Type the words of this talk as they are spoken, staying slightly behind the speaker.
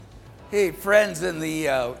Hey, friends, in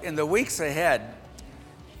the weeks ahead,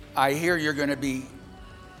 I hear you're going to be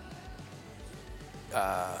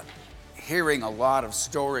hearing a lot of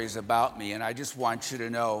stories about me, and I just want you to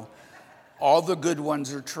know all the good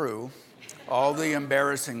ones are true, all the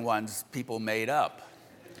embarrassing ones people made up.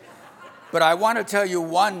 But I want to tell you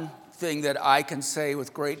one thing that I can say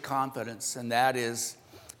with great confidence, and that is,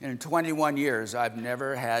 in 21 years, I've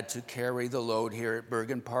never had to carry the load here at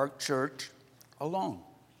Bergen Park Church alone.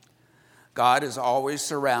 God has always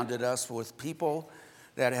surrounded us with people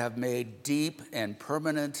that have made deep and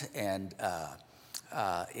permanent and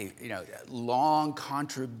long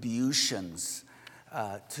contributions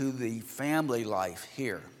to the family life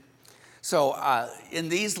here. So in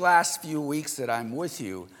these last few weeks that I'm with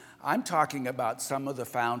you, I'm talking about some of the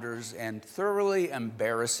founders and thoroughly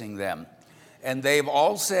embarrassing them. And they've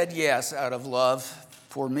all said yes out of love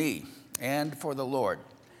for me and for the Lord.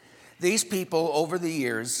 These people over the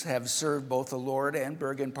years have served both the Lord and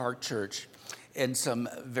Bergen Park Church in some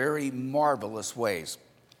very marvelous ways.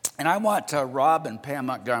 And I want Rob and Pam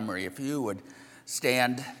Montgomery, if you would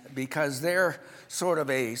stand, because they're sort of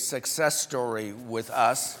a success story with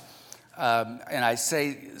us. And I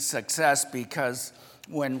say success because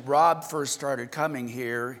when Rob first started coming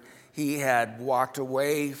here, he had walked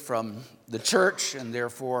away from the church and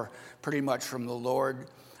therefore pretty much from the Lord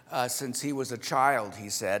since he was a child, he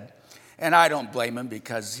said. And I don't blame him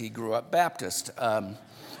because he grew up Baptist.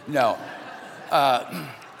 No. But,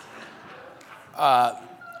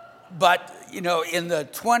 in the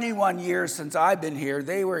 21 years since I've been here,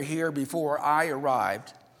 they were here before I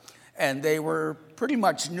arrived, and they were pretty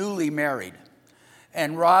much newly married.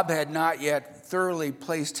 And Rob had not yet thoroughly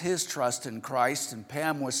placed his trust in Christ, and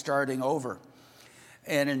Pam was starting over.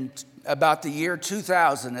 And in about the year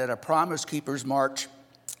 2000, at a Promise Keepers March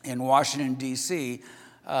in Washington, D.C.,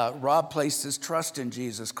 Rob placed his trust in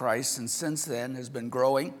Jesus Christ, and since then has been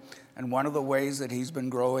growing. And one of the ways that he's been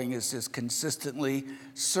growing is just consistently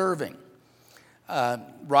serving.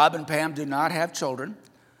 Rob and Pam do not have children,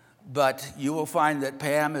 but you will find that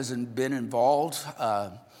Pam has been involved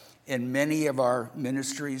in many of our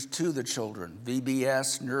ministries to the children.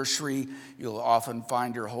 VBS, nursery, you'll often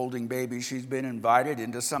find her holding babies. She's been invited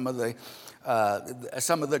into some of the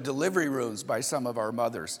delivery rooms by some of our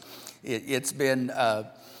mothers. It's been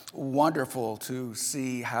wonderful to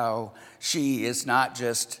see how she is not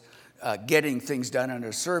just getting things done in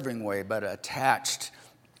a serving way, but attached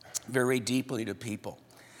very deeply to people.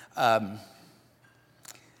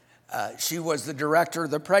 She was the director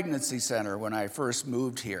of the pregnancy center when I first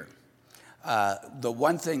moved here. The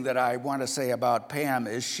one thing that I want to say about Pam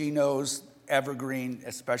is she knows Evergreen,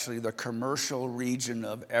 especially the commercial region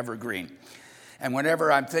of Evergreen. And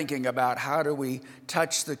whenever I'm thinking about how do we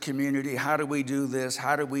touch the community, how do we do this,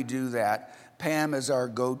 how do we do that, Pam is our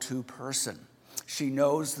go-to person. She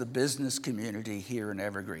knows the business community here in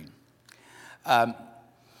Evergreen. Rob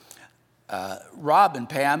and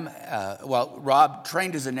Pam, Rob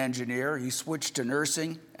trained as an engineer. He switched to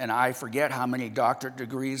nursing, and I forget how many doctorate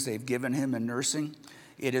degrees they've given him in nursing.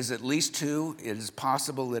 It is at least 2. It is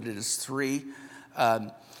possible that it is 3.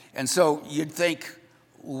 And so you'd think,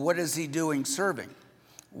 what is he doing serving?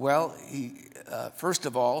 Well, first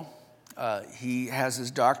of all, he has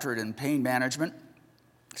his doctorate in pain management,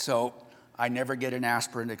 so I never get an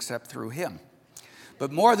aspirin except through him.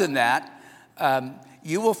 But more than that,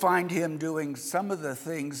 you will find him doing some of the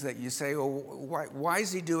things that you say, well, why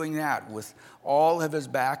is he doing that with all of his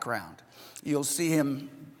background? You'll see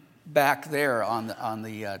him back there on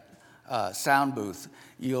the sound booth.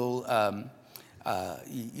 You'll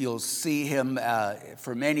see him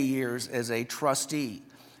for many years as a trustee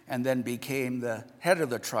and then became the head of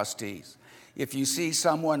the trustees. If you see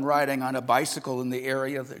someone riding on a bicycle in the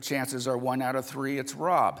area, the chances are 1 out of 3, it's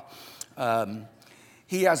Rob.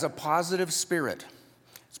 He has a positive spirit.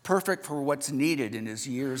 It's perfect for what's needed in his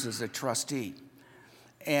years as a trustee.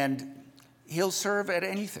 And he'll serve at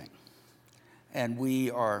anything. And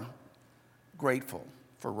we are grateful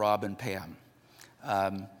for Rob and Pam.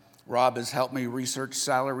 Rob has helped me research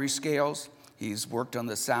salary scales. He's worked on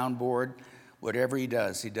the soundboard. Whatever he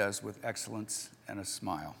does with excellence and a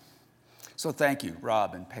smile. So thank you,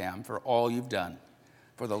 Rob and Pam, for all you've done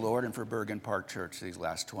for the Lord and for Bergen Park Church these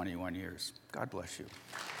last 21 years. God bless you.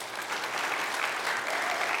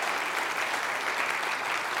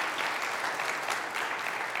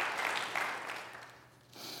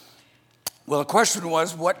 Well, the question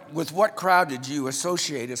was, with what crowd did you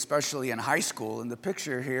associate, especially in high school? And the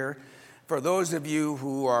picture here, for those of you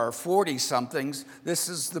who are 40-somethings, this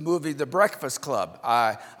is the movie The Breakfast Club.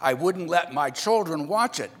 I wouldn't let my children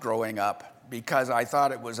watch it growing up because I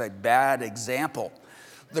thought it was a bad example.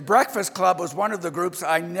 The Breakfast Club was one of the groups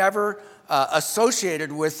I never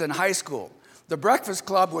associated with in high school. The Breakfast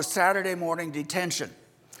Club was Saturday morning detention.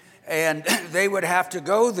 And they would have to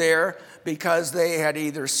go there because they had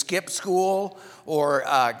either skipped school or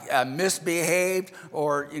misbehaved,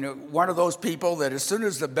 or one of those people that as soon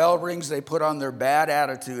as the bell rings, they put on their bad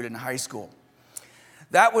attitude in high school.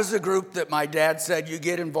 That was the group that my dad said, you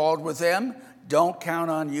get involved with them, don't count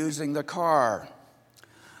on using the car.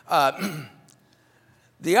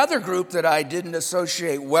 The other group that I didn't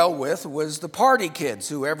associate well with was the party kids,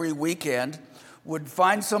 who every weekend would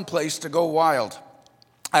find some place to go wild.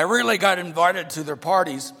 I really got invited to their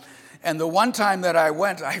parties, and the one time that I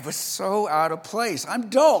went, I was so out of place. I'm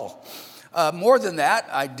dull. More than that,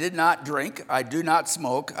 I did not drink, I do not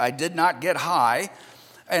smoke, I did not get high,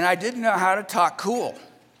 and I didn't know how to talk cool.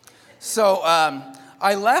 So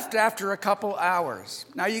I left after a couple hours.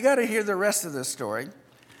 Now you got to hear the rest of this story,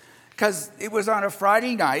 because it was on a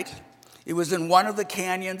Friday night. It was in one of the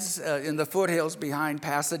canyons in the foothills behind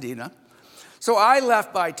Pasadena. So I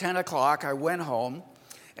left by 10 o'clock, I went home,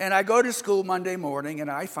 and I go to school Monday morning, and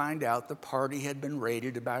I find out the party had been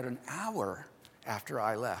raided about an hour after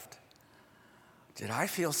I left. Did I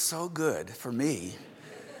feel so good for me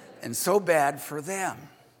and so bad for them?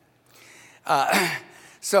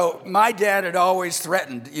 So my dad had always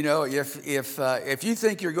threatened, if you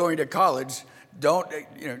think you're going to college, don't,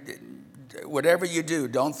 whatever you do,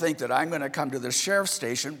 don't think that I'm going to come to the sheriff's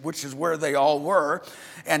station, which is where they all were,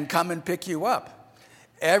 and come and pick you up.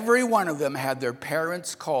 Every one of them had their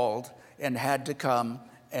parents called and had to come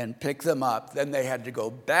and pick them up. Then they had to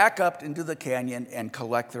go back up into the canyon and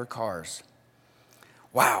collect their cars.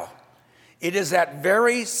 Wow. It is that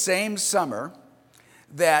very same summer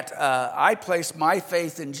that I placed my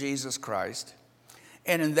faith in Jesus Christ.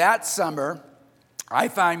 And in that summer, I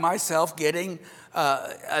find myself getting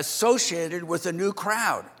associated with a new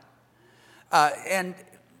crowd. And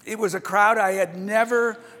it was a crowd I had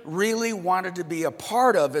never really wanted to be a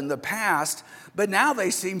part of in the past, but now they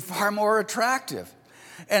seem far more attractive.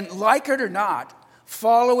 And like it or not,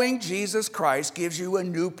 following Jesus Christ gives you a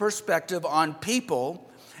new perspective on people,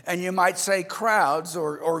 and you might say crowds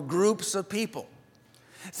or groups of people.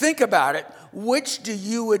 Think about it. Which do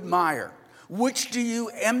you admire? Which do you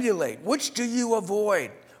emulate? Which do you avoid?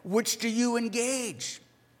 Which do you engage?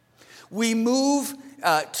 We move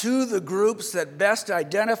to the groups that best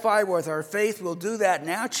identify with our faith. We'll do that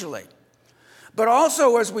naturally. But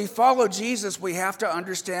also, as we follow Jesus, we have to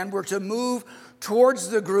understand we're to move towards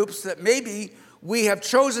the groups that maybe we have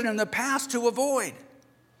chosen in the past to avoid.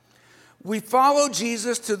 We follow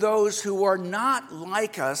Jesus to those who are not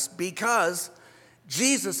like us because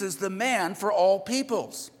Jesus is the man for all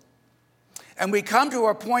peoples. And we come to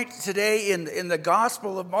a point today in the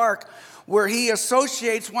Gospel of Mark where he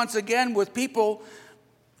associates once again with people.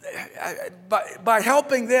 By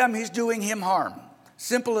helping them, he's doing him harm.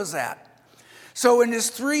 Simple as that. So in his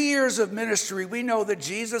 3 years of ministry, we know that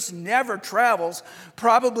Jesus never travels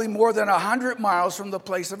probably more than 100 miles from the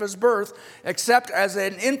place of his birth, except as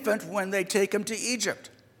an infant when they take him to Egypt.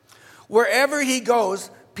 Wherever he goes,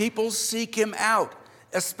 people seek him out,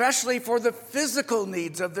 especially for the physical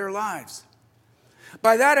needs of their lives.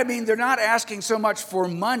 By that I mean they're not asking so much for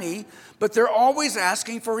money, but they're always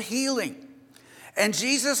asking for healing. And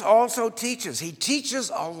Jesus also teaches. He teaches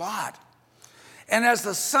a lot. And as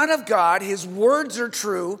the Son of God, his words are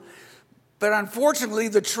true, but unfortunately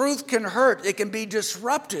the truth can hurt. It can be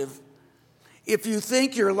disruptive if you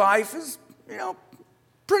think your life is,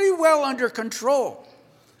 pretty well under control.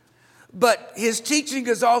 But his teaching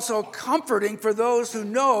is also comforting for those who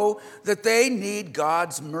know that they need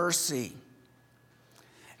God's mercy.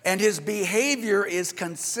 And his behavior is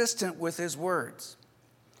consistent with his words.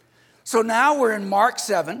 So now we're in Mark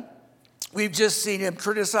 7. We've just seen him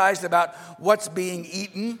criticized about what's being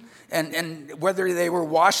eaten and whether they were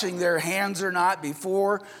washing their hands or not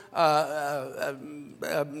before they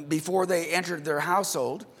entered their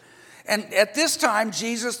household. And at this time,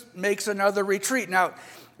 Jesus makes another retreat. Now,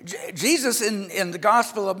 Jesus in the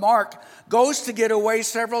Gospel of Mark goes to get away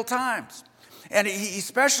several times. And he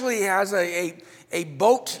especially has a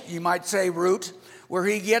boat, you might say, route, where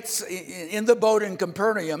he gets in the boat in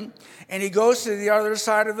Capernaum and he goes to the other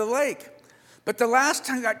side of the lake. But the last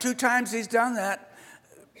two times he's done that,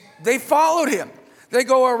 they followed him. They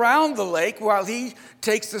go around the lake while he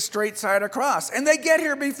takes the straight side across. And they get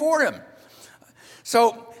here before him.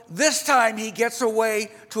 So this time he gets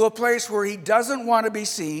away to a place where he doesn't want to be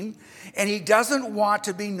seen and he doesn't want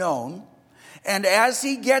to be known. And as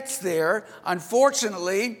he gets there,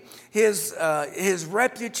 unfortunately, his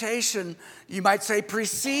reputation, you might say,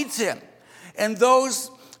 precedes him. And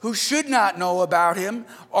those who should not know about him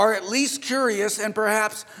are at least curious and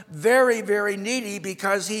perhaps very, very needy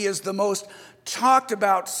because he is the most talked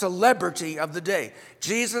about celebrity of the day.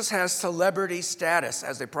 Jesus has celebrity status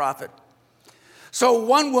as a prophet. So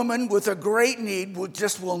one woman with a great need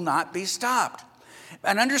will not be stopped.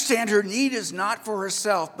 And understand, her need is not for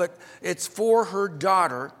herself, but it's for her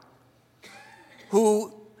daughter,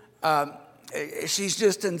 who she's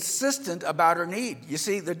just insistent about her need. You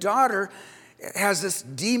see, the daughter has this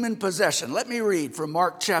demon possession. Let me read from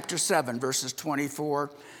Mark chapter 7, verses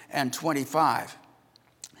 24 and 25.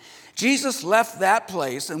 Jesus left that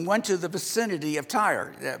place and went to the vicinity of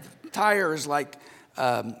Tyre. Tyre is like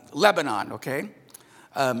Lebanon, okay?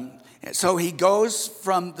 So he goes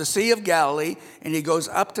from the Sea of Galilee and he goes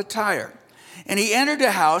up to Tyre. And he entered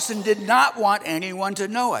a house and did not want anyone to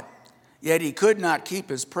know it. Yet he could not keep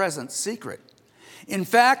his presence secret. In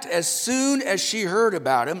fact, as soon as she heard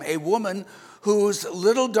about him, a woman whose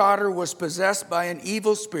little daughter was possessed by an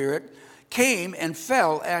evil spirit came and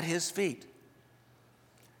fell at his feet.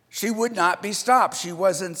 She would not be stopped. She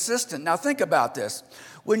was insistent. Now think about this.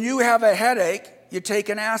 When you have a headache, you take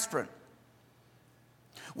an aspirin.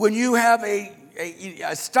 When you have a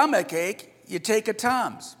stomach ache, you take a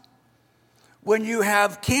Tums. When you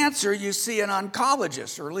have cancer, you see an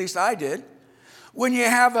oncologist, or at least I did. When you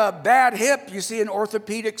have a bad hip, you see an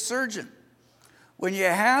orthopedic surgeon. When you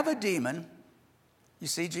have a demon, you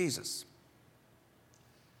see Jesus.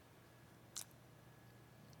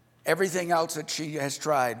 Everything else that she has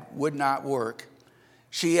tried would not work.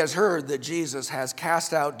 She has heard that Jesus has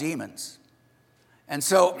cast out demons. And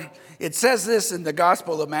so it says this in the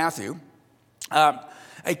Gospel of Matthew.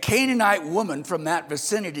 A Canaanite woman from that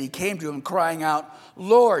vicinity came to him crying out,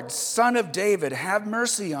 "Lord, Son of David, have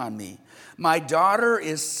mercy on me. My daughter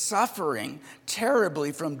is suffering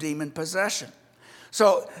terribly from demon possession."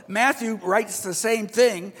 So Matthew writes the same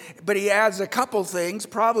thing, but he adds a couple things,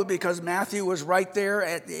 probably because Matthew was right there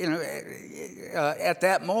at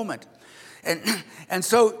that moment. And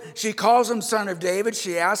so she calls him Son of David.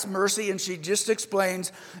 She asks mercy, and she just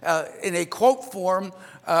explains in a quote form,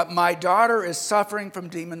 my daughter is suffering from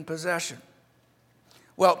demon possession.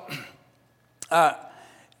 Well,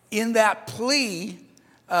 in that plea,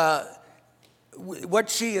 what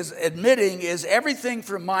she is admitting is everything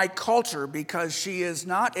from my culture, because she is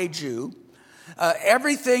not a Jew,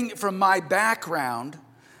 everything from my background,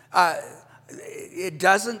 it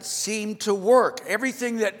doesn't seem to work.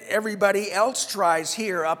 Everything that everybody else tries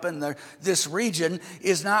here up in this region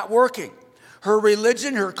is not working. Her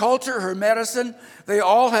religion, her culture, her medicine, they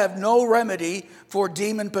all have no remedy for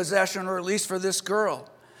demon possession, or at least for this girl.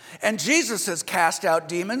 And Jesus has cast out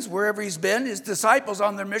demons wherever he's been. His disciples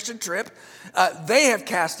on their mission trip, they have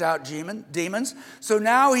cast out demons. So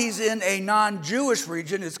now he's in a non-Jewish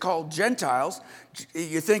region. It's called Gentiles.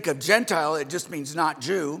 You think of Gentile, it just means not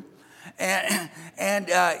Jew. And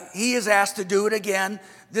he is asked to do it again,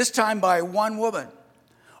 this time by one woman.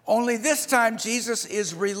 Only this time Jesus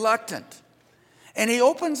is reluctant. And he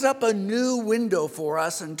opens up a new window for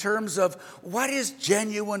us in terms of what is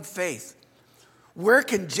genuine faith. Where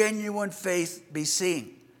can genuine faith be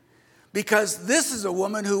seen? Because this is a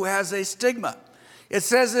woman who has a stigma. It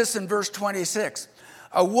says this in verse 26.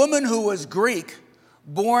 A woman who was Greek,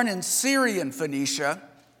 born in Syrian Phoenicia,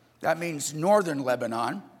 that means northern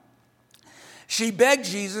Lebanon, she begged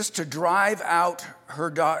Jesus to drive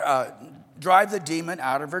the demon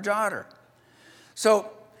out of her daughter.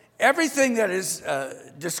 So everything that is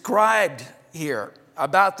described here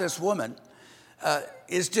about this woman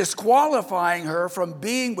is disqualifying her from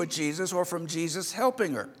being with Jesus or from Jesus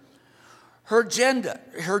helping her. Her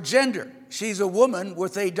gender, she's a woman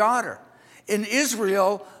with a daughter. In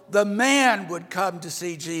Israel, the man would come to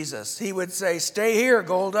see Jesus. He would say, "Stay here,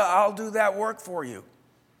 Golda, I'll do that work for you.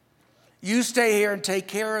 You stay here and take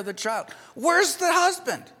care of the child." Where's the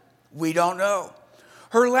husband? We don't know.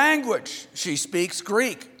 Her language, she speaks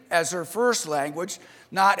Greek as her first language,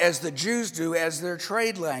 not as the Jews do as their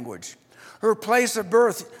trade language. Her place of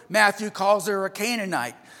birth, Matthew calls her a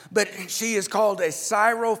Canaanite, but she is called a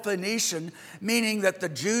Syro-Phoenician, meaning that the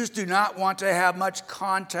Jews do not want to have much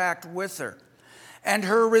contact with her. And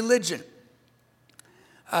her religion,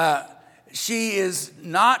 she is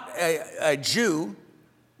not a Jew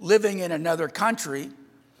living in another country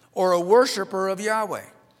or a worshiper of Yahweh.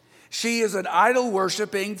 She is an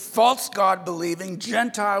idol-worshiping, false God-believing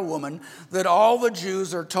Gentile woman that all the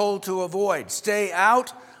Jews are told to avoid. Stay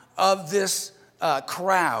out of this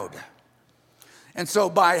crowd. And so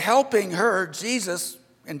by helping her, Jesus,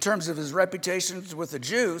 in terms of his reputation with the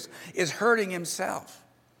Jews, is hurting himself.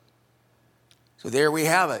 So there we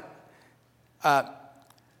have it.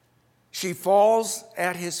 She falls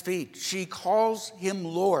at his feet. She calls him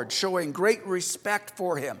Lord, showing great respect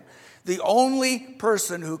for him. The only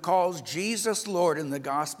person who calls Jesus Lord in the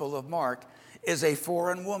Gospel of Mark is a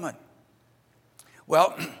foreign woman.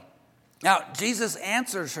 Well, now Jesus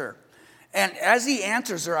answers her. And as he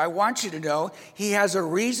answers her, I want you to know he has a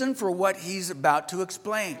reason for what he's about to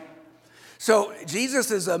explain. So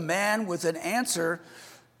Jesus is a man with an answer,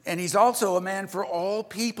 and he's also a man for all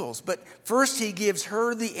peoples. But first he gives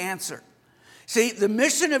her the answer. See, the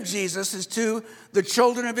mission of Jesus is to the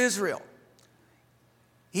children of Israel.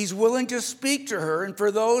 He's willing to speak to her. And for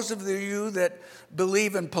those of you that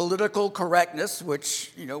believe in political correctness,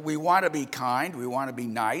 which, we want to be kind, we want to be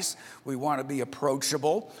nice, we want to be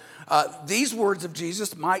approachable, these words of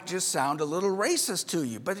Jesus might just sound a little racist to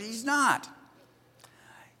you, but he's not.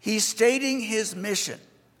 He's stating his mission.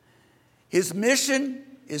 His mission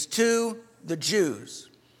is to the Jews.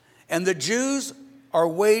 And the Jews are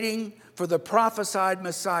waiting for the prophesied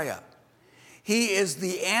Messiah. He is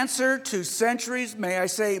the answer to centuries, may I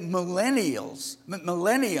say millenniums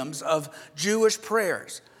of Jewish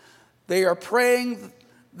prayers. They are praying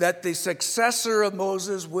that the successor of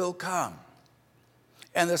Moses will come.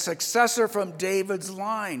 And the successor from David's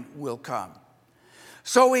line will come.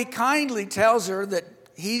 So he kindly tells her that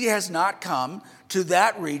he has not come to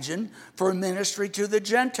that region for ministry to the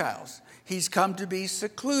Gentiles. He's come to be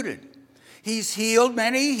secluded. He's healed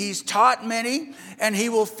many, he's taught many, and he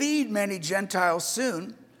will feed many Gentiles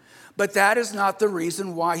soon. But that is not the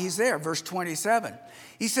reason why he's there. Verse 27.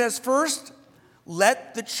 He says, first,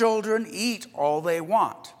 let the children eat all they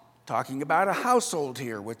want. Talking about a household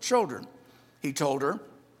here with children. He told her,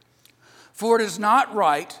 for it is not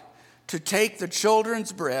right to take the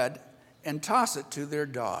children's bread and toss it to their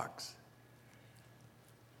dogs.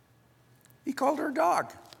 He called her a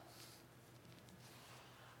dog.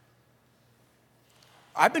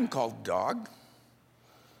 I've been called a dog.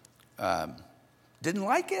 Didn't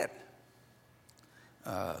like it.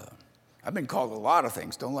 I've been called a lot of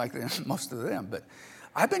things. Don't like them, most of them. But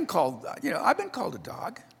I've been called a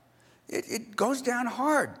dog. It goes down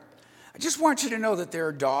hard. I just want you to know that there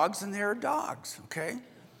are dogs and there are dogs, okay?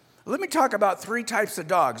 Let me talk about 3 types of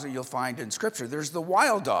dogs that you'll find in Scripture. There's the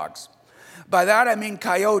wild dogs. By that I mean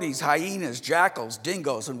coyotes, hyenas, jackals,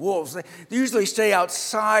 dingoes, and wolves. They usually stay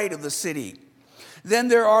outside of the city. Then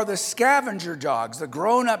there are the scavenger dogs, the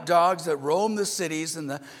grown-up dogs that roam the cities and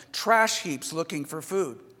the trash heaps looking for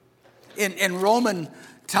food. In Roman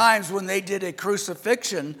times, when they did a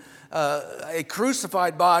crucifixion, a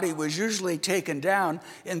crucified body was usually taken down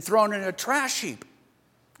and thrown in a trash heap.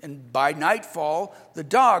 And by nightfall, the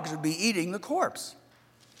dogs would be eating the corpse.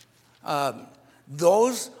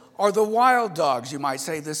 Those are the wild dogs, you might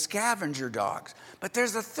say, the scavenger dogs. But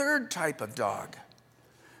there's a third type of dog.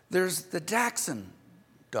 There's the Dachshund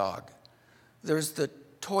dog. There's the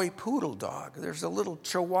toy poodle dog. There's a little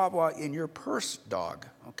Chihuahua in your purse dog,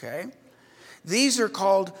 okay? These are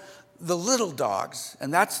called the little dogs,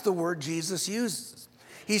 and that's the word Jesus uses.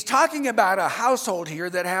 He's talking about a household here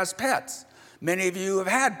that has pets. Many of you have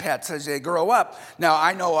had pets as they grow up. Now,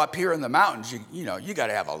 I know up here in the mountains, you got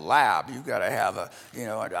to have a lab. You got to have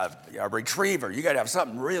a retriever. You got to have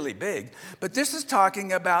something really big. But this is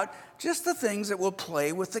talking about just the things that will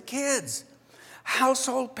play with the kids.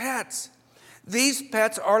 Household pets. These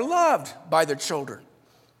pets are loved by the children.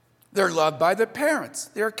 They're loved by the parents.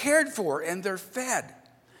 They're cared for and they're fed.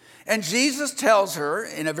 And Jesus tells her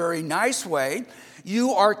in a very nice way,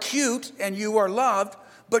 you are cute and you are loved,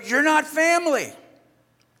 but you're not family.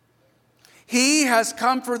 He has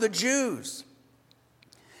come for the Jews.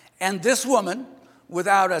 And this woman,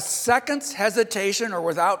 without a second's hesitation or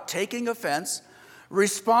without taking offense,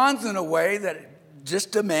 responds in a way that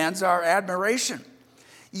just demands our admiration.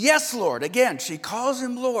 Yes, Lord. Again, she calls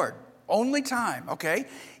him Lord. Only time, okay?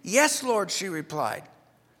 Yes, Lord, she replied.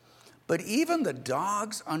 But even the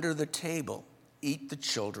dogs under the table eat the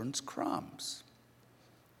children's crumbs.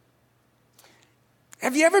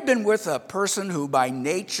 Have you ever been with a person who by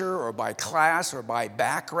nature or by class or by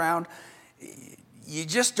background you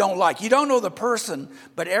just don't like? You don't know the person,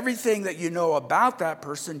 but everything that you know about that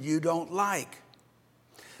person you don't like.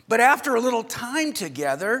 But after a little time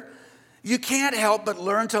together, you can't help but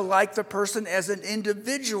learn to like the person as an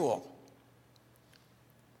individual.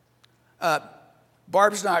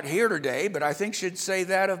 Barb's not here today, but I think she'd say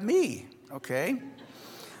that of me, okay?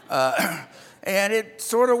 And it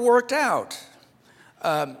sort of worked out.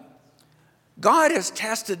 God has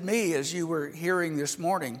tested me, as you were hearing this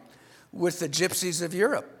morning, with the gypsies of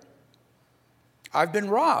Europe. I've been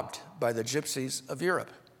robbed by the gypsies of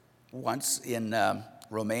Europe, once in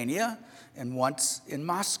Romania and once in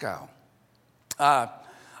Moscow.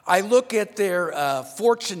 I look at their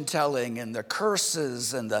fortune telling and the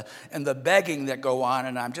curses and the begging that go on,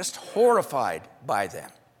 and I'm just horrified by them.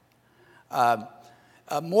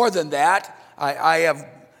 More than that, I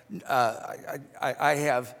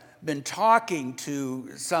have been talking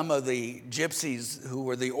to some of the gypsies who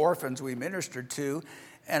were the orphans we ministered to,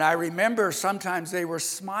 and I remember sometimes they were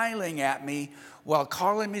smiling at me while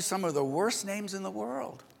calling me some of the worst names in the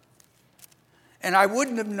world. And I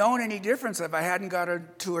wouldn't have known any difference if I hadn't got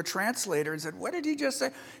to a translator and said, "What did he just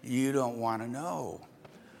say?" "You don't want to know."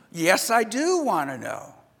 "Yes, I do want to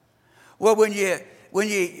know." Well, when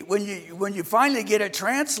you finally get it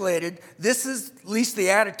translated, this is at least the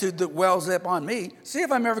attitude that wells up on me. See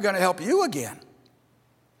if I'm ever going to help you again.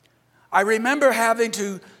 I remember having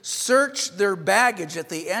to search their baggage at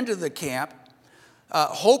the end of the camp,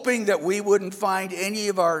 hoping that we wouldn't find any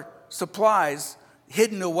of our supplies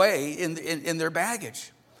hidden away in their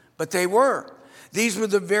baggage. But they were. These were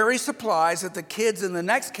the very supplies that the kids in the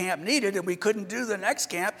next camp needed, and we couldn't do the next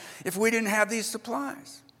camp if we didn't have these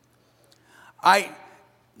supplies. I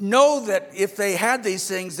know that if they had these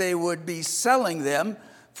things, they would be selling them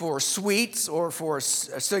for sweets or for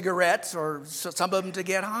cigarettes or some of them to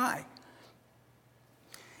get high.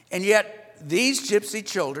 And yet, these gypsy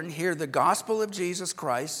children hear the gospel of Jesus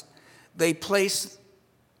Christ. They place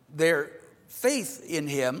their faith in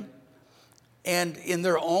him and in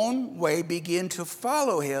their own way begin to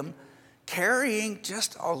follow him, carrying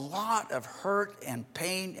just a lot of hurt and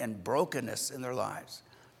pain and brokenness in their lives.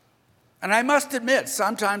 And I must admit,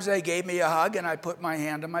 sometimes they gave me a hug and I put my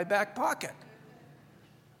hand in my back pocket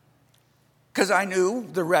because I knew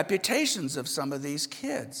the reputations of some of these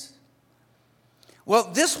kids.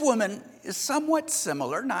 Well, this woman is somewhat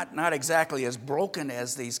similar, not exactly as broken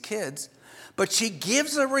as these kids, but she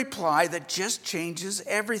gives a reply that just changes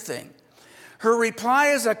everything. Her reply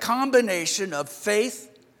is a combination of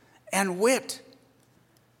faith and wit.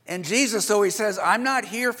 And Jesus, though he says, "I'm not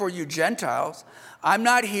here for you Gentiles. I'm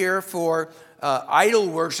not here for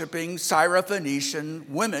idol-worshiping Syrophoenician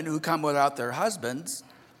women who come without their husbands."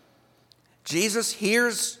 Jesus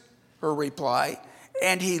hears her reply,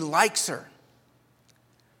 and he likes her.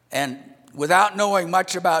 And without knowing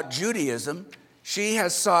much about Judaism, she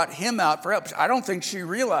has sought him out for help. I don't think she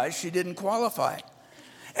realized she didn't qualify.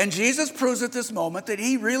 And Jesus proves at this moment that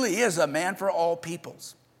he really is a man for all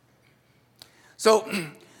peoples. So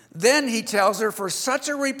then he tells her, "For such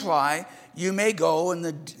a reply, you may go, and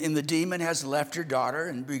the demon has left your daughter,"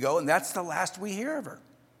 and we go, and that's the last we hear of her.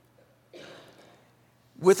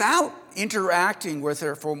 Without interacting with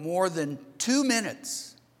her for more than 2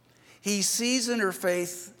 minutes, he sees in her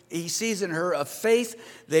a faith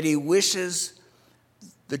that he wishes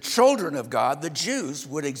the children of God, the Jews,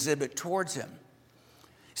 would exhibit towards him.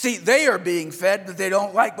 See, they are being fed, but they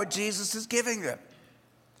don't like what Jesus is giving them.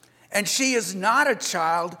 And she is not a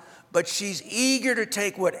child, but she's eager to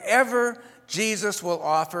take whatever Jesus will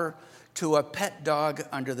offer to a pet dog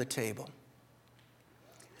under the table.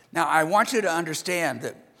 Now, I want you to understand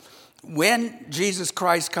that when Jesus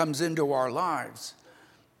Christ comes into our lives,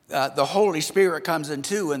 the Holy Spirit comes in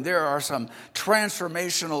too, and there are some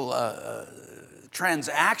transformational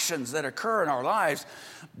transactions that occur in our lives.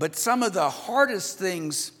 But some of the hardest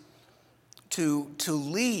things to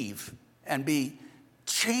leave and be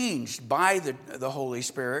changed by the Holy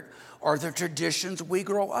Spirit are the traditions we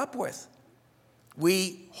grow up with.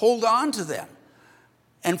 We hold on to them.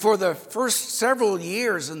 And for the first several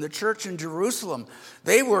years in the church in Jerusalem,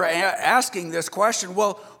 they were asking this question,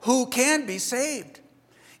 well, who can be saved?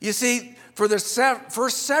 You see, for the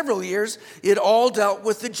first several years, it all dealt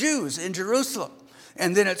with the Jews in Jerusalem.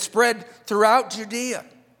 And then it spread throughout Judea.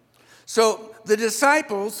 So the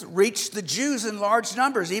disciples reached the Jews in large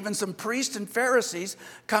numbers. Even some priests and Pharisees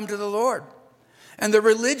come to the Lord. And the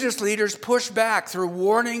religious leaders push back through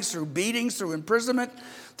warnings, through beatings, through imprisonment,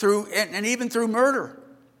 and even through murder.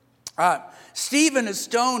 Stephen is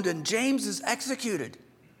stoned and James is executed.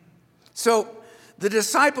 So the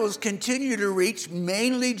disciples continue to reach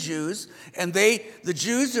mainly Jews, and the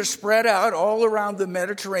Jews are spread out all around the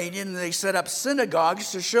Mediterranean, and they set up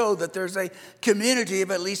synagogues to show that there's a community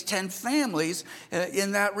of at least 10 families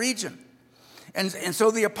in that region. And so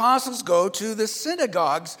the apostles go to the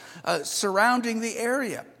synagogues surrounding the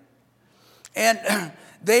area. And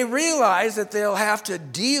they realize that they'll have to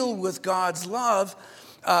deal with God's love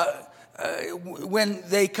when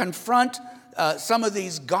they confront some of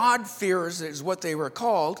these God-fearers, is what they were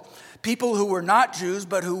called, people who were not Jews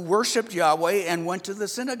but who worshiped Yahweh and went to the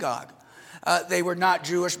synagogue. They were not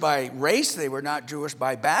Jewish by race, they were not Jewish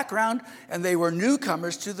by background, and they were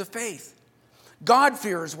newcomers to the faith.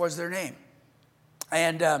 God-fearers was their name.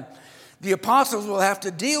 And The apostles will have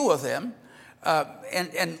to deal with him,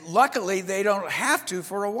 and luckily they don't have to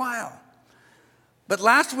for a while. But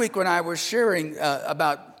last week when I was sharing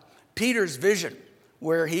about Peter's vision,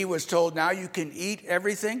 where he was told, now you can eat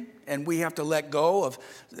everything, and we have to let go of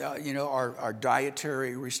our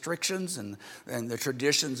dietary restrictions and the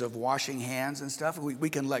traditions of washing hands and stuff. We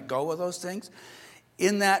can let go of those things.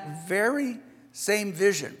 In that very same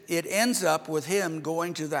vision, it ends up with him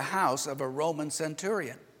going to the house of a Roman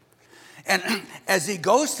centurion. And as he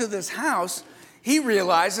goes to this house, he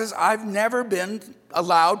realizes, I've never been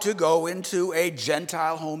allowed to go into a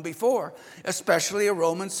Gentile home before, especially a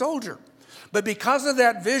Roman soldier. But because of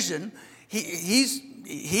that vision,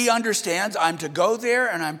 he understands I'm to go there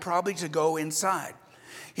and I'm probably to go inside.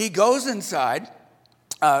 He goes inside.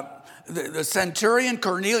 The centurion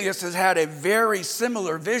Cornelius has had a very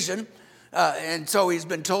similar vision. And so he's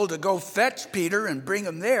been told to go fetch Peter and bring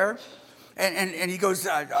him there. And he goes,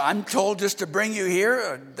 I'm told just to bring you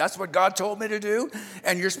here. That's what God told me to do.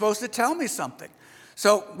 And you're supposed to tell me something.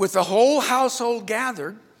 So with the whole household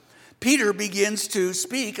gathered, Peter begins to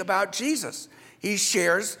speak about Jesus. He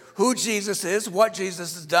shares who Jesus is, what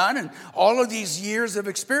Jesus has done, and all of these years of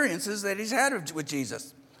experiences that he's had with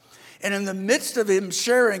Jesus. And in the midst of him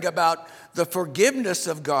sharing about the forgiveness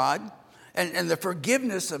of God and the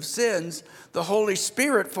forgiveness of sins, the Holy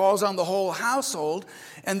Spirit falls on the whole household,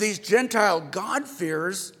 and these Gentile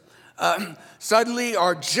God-fearers suddenly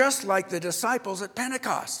are just like the disciples at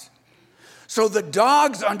Pentecost. So the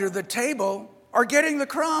dogs under the table are getting the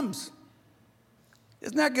crumbs.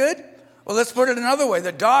 Isn't that good? Well, let's put it another way.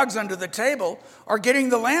 The dogs under the table are getting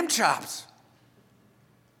the lamb chops.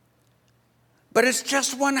 But it's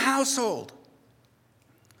just one household.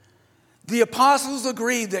 The apostles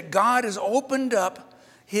agree that God has opened up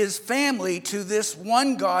his family to this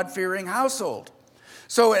one God-fearing household.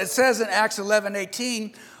 So it says in Acts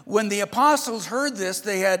 11:18, when the apostles heard this,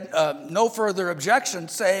 they had no further objection,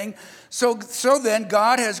 saying, so then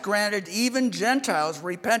God has granted even Gentiles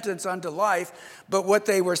repentance unto life. But what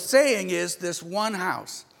they were saying is this one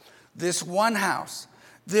house, this one house,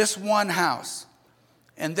 this one house.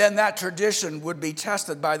 And then that tradition would be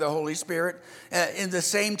tested by the Holy Spirit in the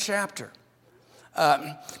same chapter.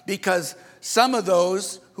 Because some of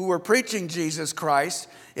those who were preaching Jesus Christ,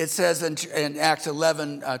 it says in Acts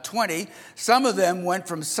 11:20, some of them went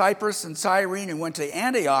from Cyprus and Cyrene and went to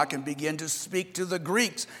Antioch and began to speak to the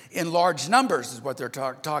Greeks in large numbers, is what they're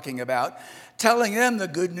talking about, telling them the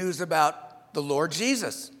good news about the Lord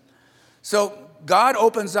Jesus. So God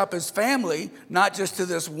opens up his family, not just to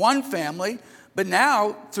this one family, but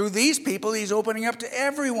now through these people, he's opening up to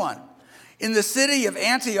everyone. In the city of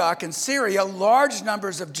Antioch in Syria, large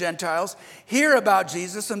numbers of Gentiles hear about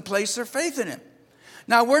Jesus and place their faith in him.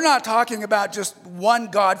 Now, we're not talking about just one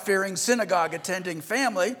God-fearing, synagogue-attending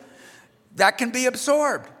family. That can be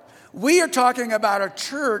absorbed. We are talking about a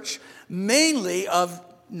church mainly of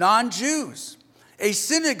non-Jews, a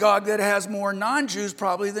synagogue that has more non-Jews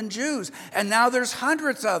probably than Jews. And now there's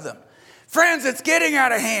hundreds of them. Friends, it's getting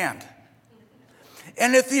out of hand.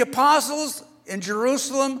 And if the apostles in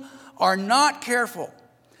Jerusalem are not careful,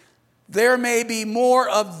 there may be more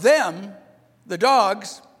of them, the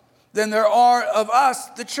dogs, than there are of us,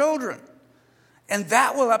 the children. And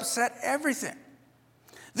that will upset everything.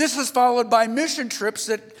 This is followed by mission trips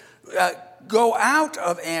that go out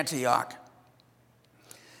of Antioch.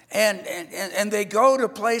 And they go to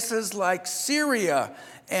places like Syria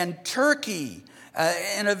and Turkey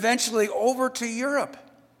and eventually over to Europe.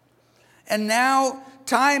 And now,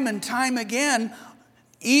 time and time again,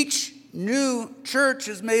 each new church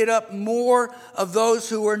is made up more of those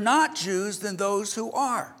who are not Jews than those who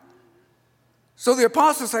are. So the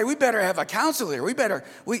apostles say, we better have a council here.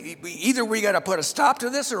 Either we got to put a stop to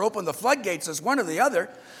this or open the floodgates as one or the other,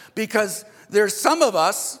 because there's some of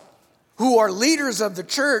us who are leaders of the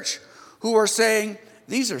church who are saying,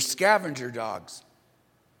 these are scavenger dogs.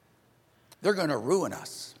 They're going to ruin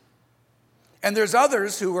us. And there's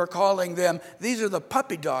others who are calling them, these are the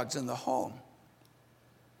puppy dogs in the home.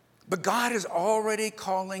 But God is already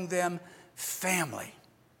calling them family.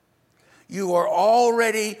 You are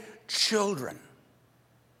already children.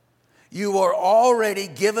 You are already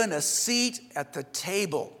given a seat at the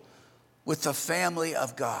table with the family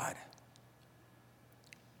of God.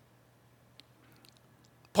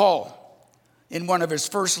 Paul, in one of his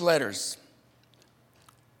first letters,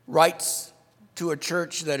 writes to a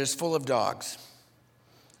church that is full of dogs.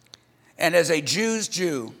 And as a Jew's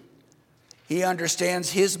Jew, he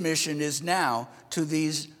understands his mission is now to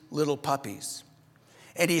these little puppies.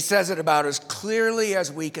 And he says it about as clearly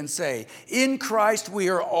as we can say, in Christ we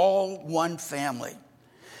are all one family.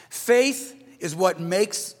 Faith is what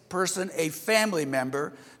makes a person a family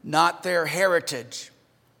member, not their heritage.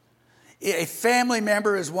 A family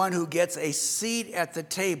member is one who gets a seat at the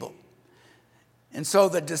table. And so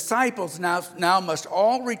the disciples now must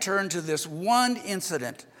all return to this one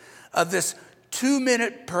incident of this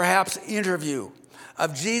 2-minute, perhaps, interview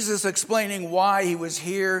of Jesus explaining why he was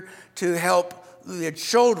here to help the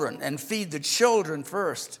children and feed the children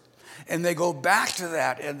first. And they go back to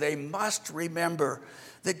that, and they must remember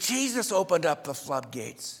that Jesus opened up the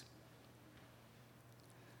floodgates.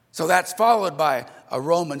 So that's followed by a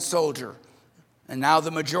Roman soldier. And now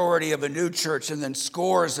the majority of a new church, and then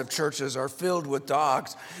scores of churches are filled with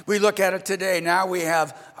dogs. We look at it today. Now we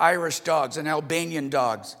have Irish dogs and Albanian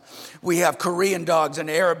dogs. We have Korean dogs and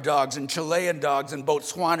Arab dogs and Chilean dogs and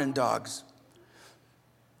Botswanan dogs.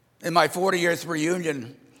 In my 40th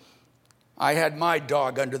reunion, I had my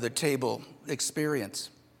dog under the table experience.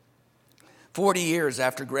 40 years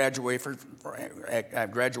after graduation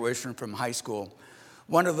from high school,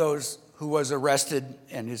 one of those who was arrested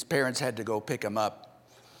and his parents had to go pick him up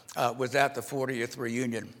was at the 40th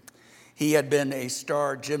reunion. He had been a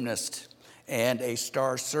star gymnast and a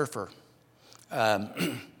star surfer.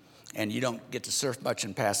 And you don't get to surf much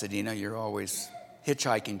in Pasadena. You're always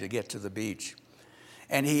hitchhiking to get to the beach.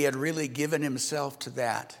 And he had really given himself to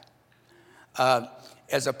that.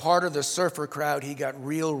 As a part of the surfer crowd, he got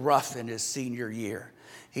real rough in his senior year.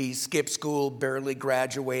 He skipped school, barely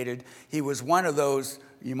graduated. He was one of those,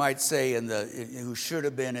 you might say, who should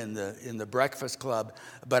have been in the Breakfast Club,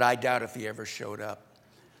 but I doubt if he ever showed up.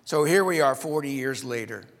 So here we are 40 years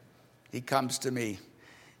later. He comes to me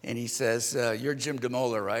and he says, "You're Jim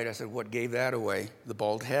DeMola, right?" I said, "What gave that away? The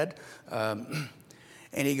bald head?" And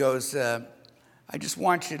he goes, "I just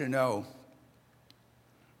want you to know,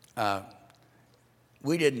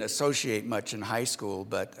 we didn't associate much in high school,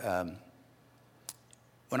 but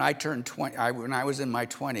when I turned 20, when I was in my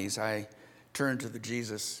 20s, I turned to the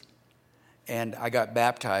Jesus, and I got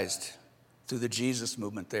baptized through the Jesus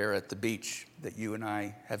movement there at the beach that you and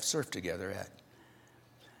I have surfed together at."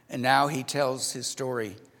 And now he tells his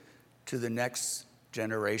story to the next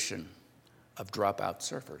generation of dropout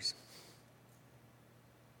surfers.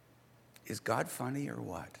 Is God funny or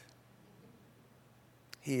what?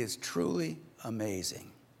 He is truly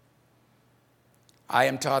amazing. I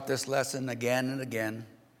am taught this lesson again and again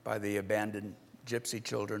by the abandoned gypsy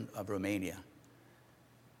children of Romania.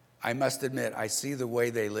 I must admit, I see the way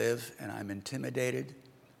they live and I'm intimidated.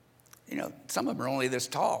 You know, some of them are only this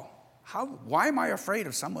tall. Why am I afraid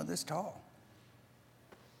of someone this tall?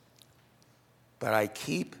 But I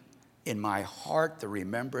keep in my heart the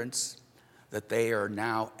remembrance that they are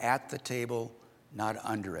now at the table, not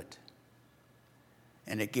under it.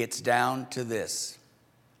 And it gets down to this.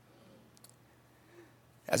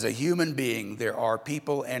 As a human being, there are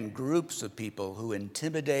people and groups of people who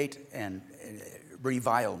intimidate and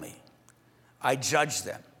revile me. I judge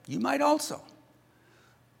them. You might also.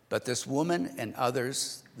 But this woman and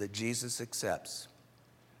others that Jesus accepts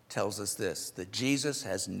tells us this, that Jesus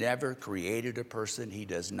has never created a person he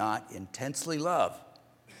does not intensely love.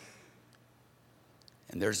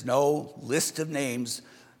 And there's no list of names.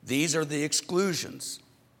 These are the exclusions.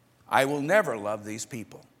 I will never love these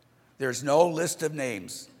people. There's no list of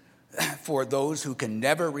names for those who can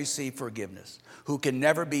never receive forgiveness, who can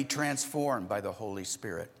never be transformed by the Holy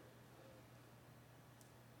Spirit.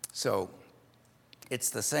 So it's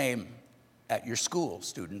the same at your school,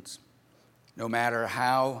 students, no matter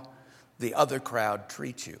how the other crowd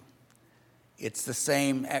treats you. It's the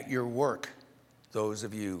same at your work, those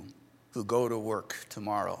of you who go to work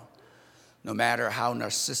tomorrow. No matter how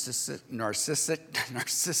narcissistic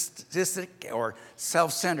or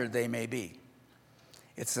self-centered they may be.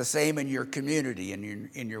 It's the same in your community and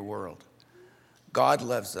in your world. God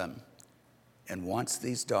loves them and wants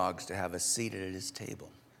these dogs to have a seat at his table.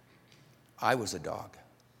 I was a dog.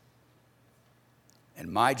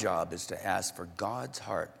 And my job is to ask for God's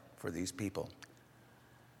heart for these people,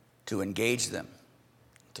 to engage them,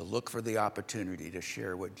 to look for the opportunity to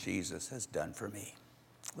share what Jesus has done for me.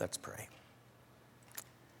 Let's pray.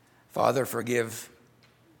 Father, forgive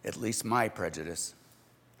at least my prejudice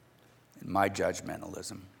and my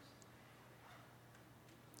judgmentalism.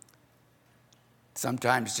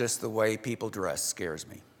 Sometimes just the way people dress scares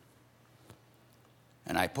me.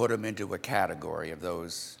 And I put them into a category of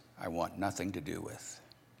those I want nothing to do with.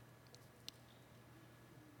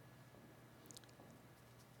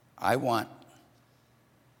 I want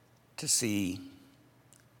to see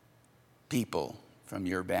people from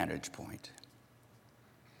your vantage point,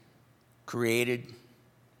 created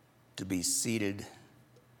to be seated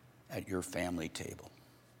at your family table.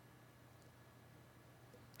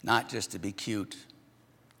 not just to be cute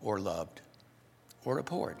or loved or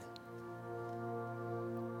abhorred,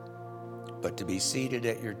 but to be seated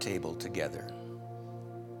at your table together.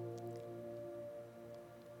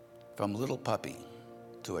 From little puppy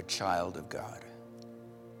to a child of God,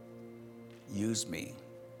 use me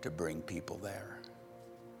to bring people there.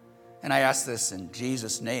 And I ask this in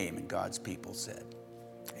Jesus' name, and God's people said,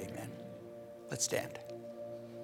 amen. Let's stand.